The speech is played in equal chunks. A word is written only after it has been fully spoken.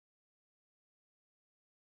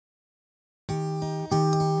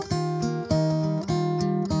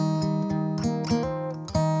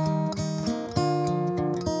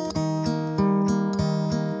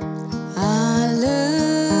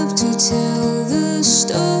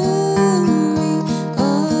story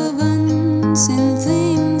of unseen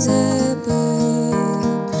things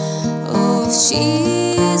above, of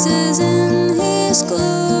Jesus and His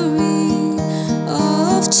glory,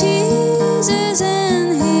 of Jesus and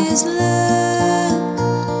His love.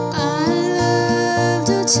 I love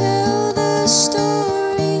to tell the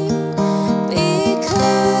story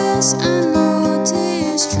because I know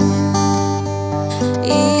 'tis true.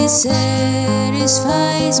 It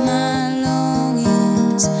satisfies my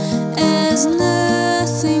longings as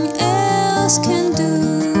nothing else can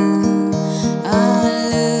do. I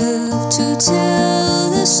love to tell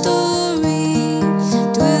the story.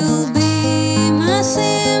 Twill be my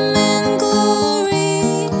theme and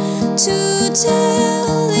glory to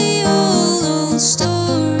tell the old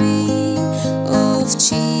story of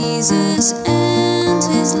Jesus and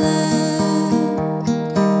His love.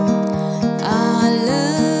 I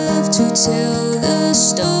love to tell the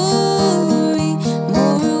story,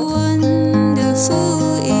 more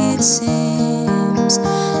wonderful it seems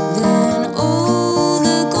than all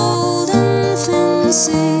the golden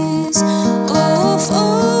fancies of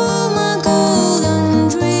all my golden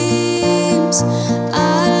dreams.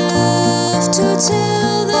 I love to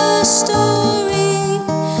tell the story,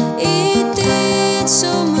 it did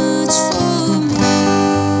so much for me,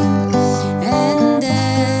 and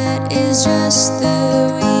that is just the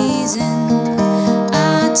reason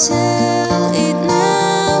I tell it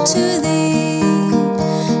now to thee.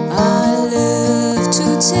 I love to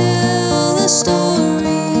tell the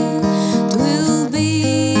story. Twill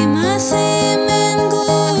be my theme and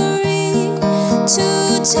glory to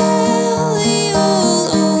tell the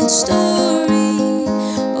old story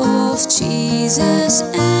of Jesus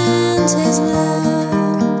and His love.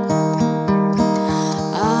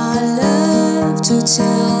 I love to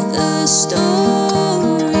tell the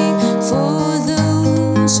story for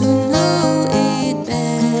those who know it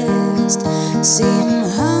best, seem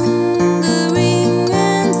hungering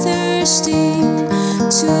and thirsting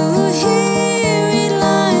to hear it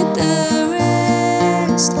like the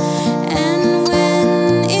rest. And when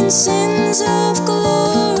in sins of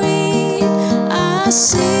glory I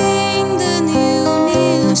sing the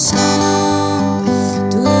new song,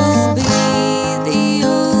 'twill be the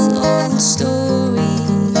old story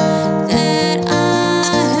that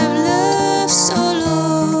I have loved so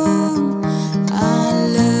long. I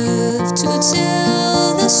love to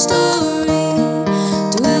tell the story.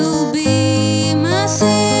 'Twill be my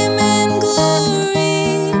theme and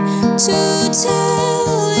glory to tell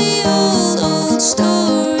the old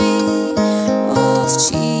story of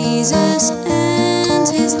Jesus